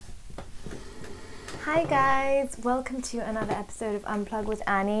Hi guys, welcome to another episode of Unplug with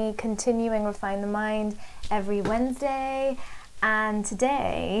Annie, continuing Refine the Mind every Wednesday. And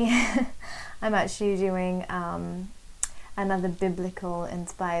today I'm actually doing another biblical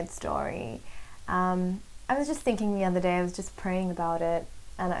inspired story. I was just thinking the other day, I was just praying about it,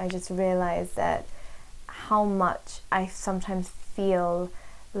 and I just realized that how much I sometimes feel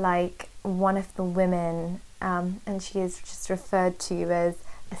like one of the women, and she is just referred to as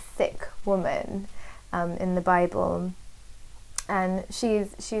a sick woman in the Bible, and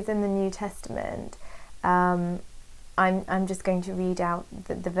she's in the New Testament. I'm just going to read out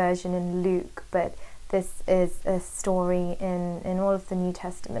the version in Luke, but this is a story in all of the New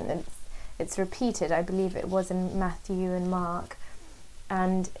Testament. It's repeated. I believe it was in Matthew and Mark,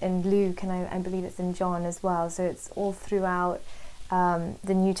 and in Luke, and I believe it's in John as well. So it's all throughout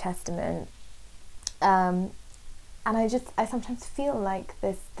the New Testament. And I sometimes feel like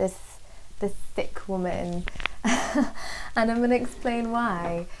this sick woman, and I'm going to explain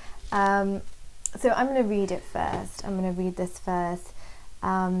why. So I'm going to read it first. I'm going to read this first.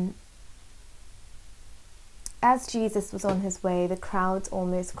 As Jesus was on his way, the crowds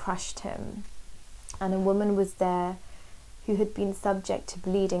almost crushed him, and a woman was there who had been subject to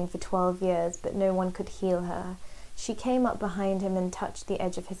bleeding for 12 years, but no one could heal her. She came up behind him and touched the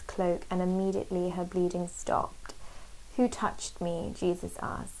edge of his cloak, and immediately her bleeding stopped. "Who touched me?" Jesus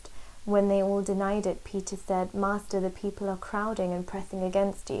asked. When they all denied it, Peter said, "Master, the people are crowding and pressing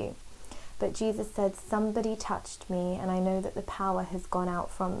against you." But Jesus said, "Somebody touched me, and I know that the power has gone out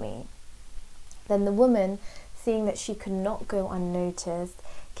from me." Then the woman, seeing that she could not go unnoticed,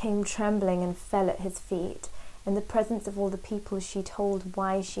 came trembling and fell at his feet. In the presence of all the people, she told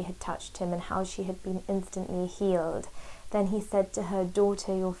why she had touched him and how she had been instantly healed. Then he said to her,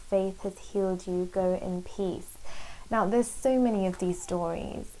 "Daughter, your faith has healed you. Go in peace." Now, there's so many of these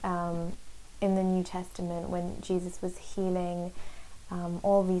stories in the New Testament when Jesus was healing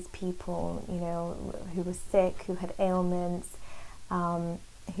all these people, who were sick, who had ailments,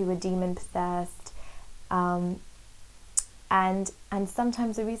 who were demon-possessed. And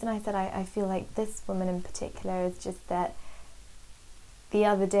sometimes the reason I said I feel like this woman in particular is just that the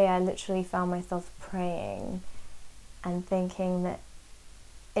other day I literally found myself praying and thinking that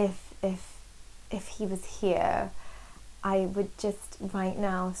if he was here, I would just right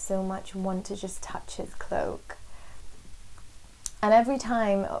now so much want to just touch his cloak. And every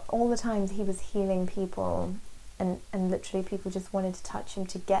time, all the times he was healing people, and literally people just wanted to touch him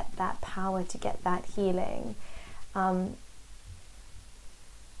to get that power, to get that healing.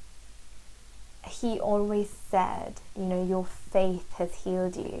 He always said, your faith has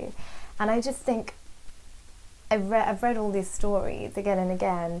healed you. And I just think, I've read all these stories again and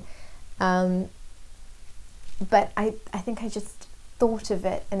again, but I think I just thought of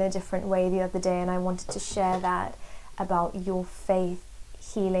it in a different way the other day, and I wanted to share that about your faith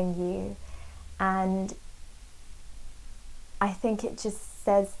healing you. And I think it just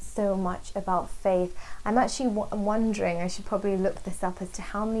says so much about faith. I'm actually wondering, I should probably look this up, as to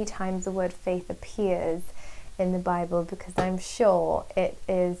how many times the word faith appears in the Bible, because I'm sure it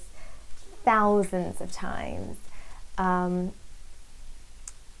is thousands of times.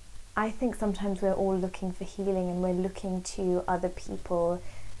 I think sometimes we're all looking for healing, and we're looking to other people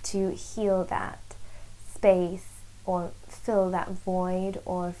to heal that space or fill that void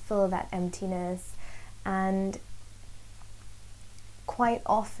or fill that emptiness. And quite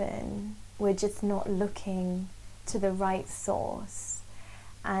often we're just not looking to the right source.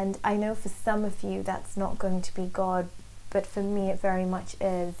 And I know for some of you that's not going to be God, but for me it very much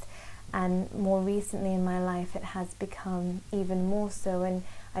is. And more recently in my life it has become even more so, and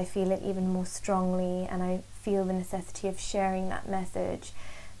I feel it even more strongly, and I feel the necessity of sharing that message,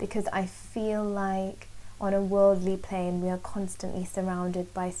 because I feel like on a worldly plane we are constantly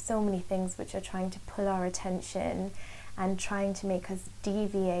surrounded by so many things which are trying to pull our attention and trying to make us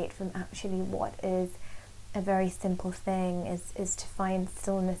deviate from actually what is a very simple thing, is to find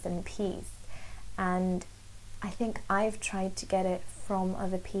stillness and peace. And I think I've tried to get it from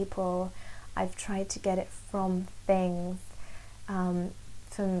other people. I've tried to get it from things,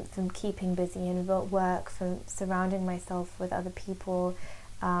 from keeping busy in work, from surrounding myself with other people,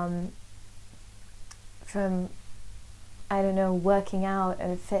 from, working out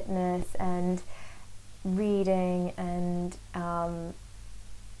and fitness and reading and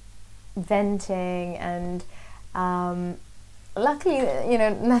venting, and luckily,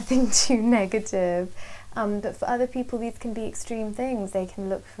 nothing too negative. But for other people, these can be extreme things. They can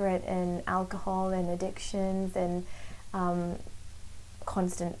look for it in alcohol and addictions, and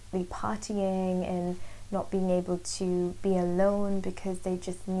constantly partying, and not being able to be alone because they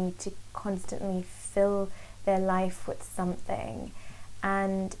just need to constantly fill their life with something.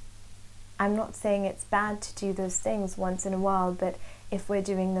 And I'm not saying it's bad to do those things once in a while, but if we're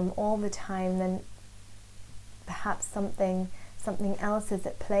doing them all the time, then perhaps something else is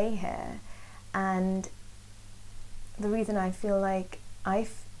at play here. And the reason I feel like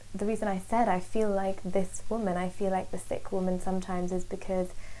the reason I said I feel like this woman, I feel like the sick woman sometimes, is because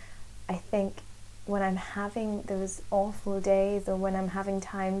I think when I'm having those awful days, or when I'm having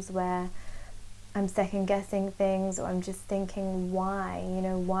times where I'm second guessing things, or I'm just thinking why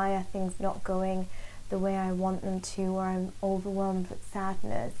are things not going the way I want them to, or I'm overwhelmed with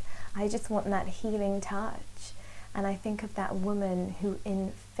sadness, I just want that healing touch. And I think of that woman who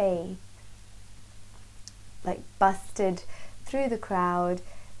in faith like busted through the crowd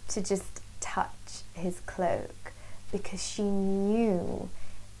to just touch his cloak, because she knew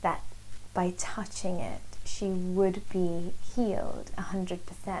that by touching it she would be healed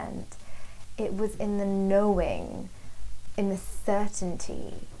 100%. It was in the knowing, in the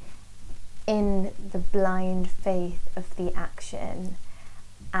certainty, in the blind faith of the action.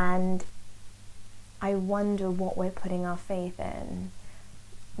 And I wonder what we're putting our faith in.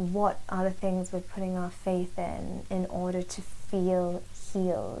 What are the things we're putting our faith in order to feel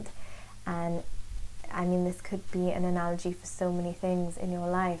healed? And I mean, this could be an analogy for so many things in your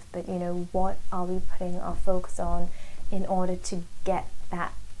life, but what are we putting our focus on in order to get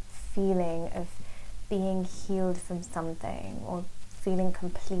that feeling of being healed from something, or feeling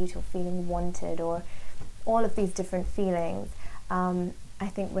complete, or feeling wanted, or all of these different feelings? I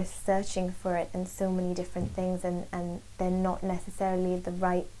think we're searching for it in so many different things, and they're not necessarily the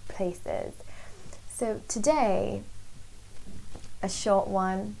right places. So today, a short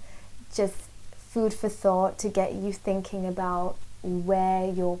one, just food for thought to get you thinking about where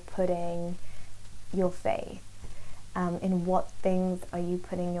you're putting your faith. In what things are you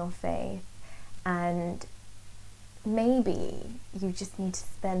putting your faith? And maybe you just need to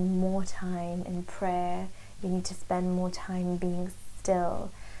spend more time in prayer. You need to spend more time being still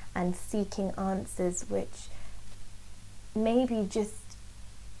and seeking answers which maybe just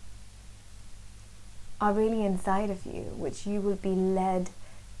are really inside of you, which you would be led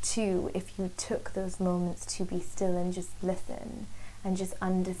to if you took those moments to be still and just listen and just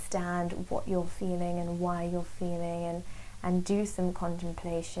understand what you're feeling and why you're feeling, and do some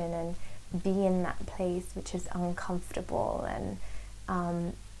contemplation and be in that place which is uncomfortable, and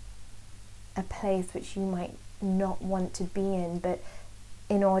a place which you might not want to be in, but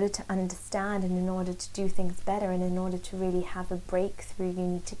in order to understand, and in order to do things better, and in order to really have a breakthrough, you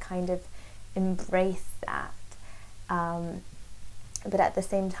need to kind of embrace that, but at the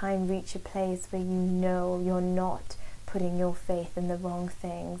same time reach a place where you're not putting your faith in the wrong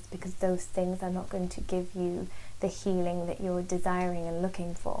things, because those things are not going to give you the healing that you're desiring and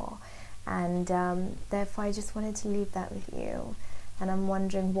looking for. And therefore I just wanted to leave that with you, and I'm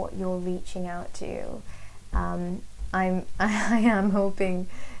wondering what you're reaching out to. I am hoping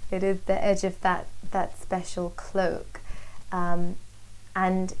it is the edge of that special cloak,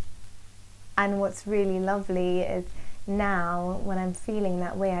 and what's really lovely is now when I'm feeling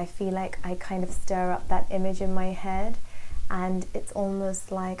that way, I feel like I kind of stir up that image in my head, and it's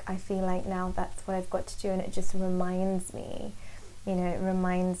almost like I feel like now that's what I've got to do, and it just reminds me,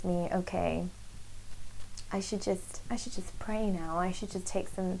 okay, I should just pray now. I should just take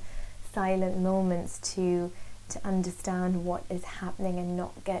some silent moments to understand what is happening and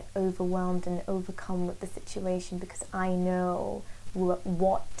not get overwhelmed and overcome with the situation, because I know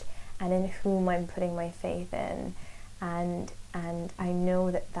what and in whom I'm putting my faith in, and I know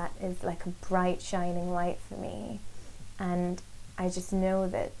that is like a bright shining light for me, and I just know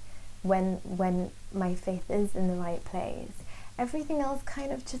that when my faith is in the right place, everything else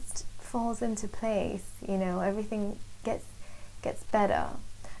kind of just falls into place. Everything gets better,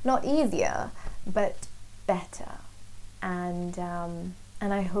 not easier, but better. And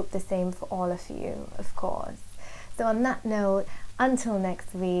I hope the same for all of you, of course. So on that note, until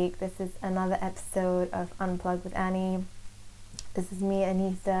next week, this is another episode of Unplugged with Annie. This is me,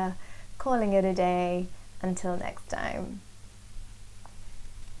 Anissa, calling it a day. Until next time.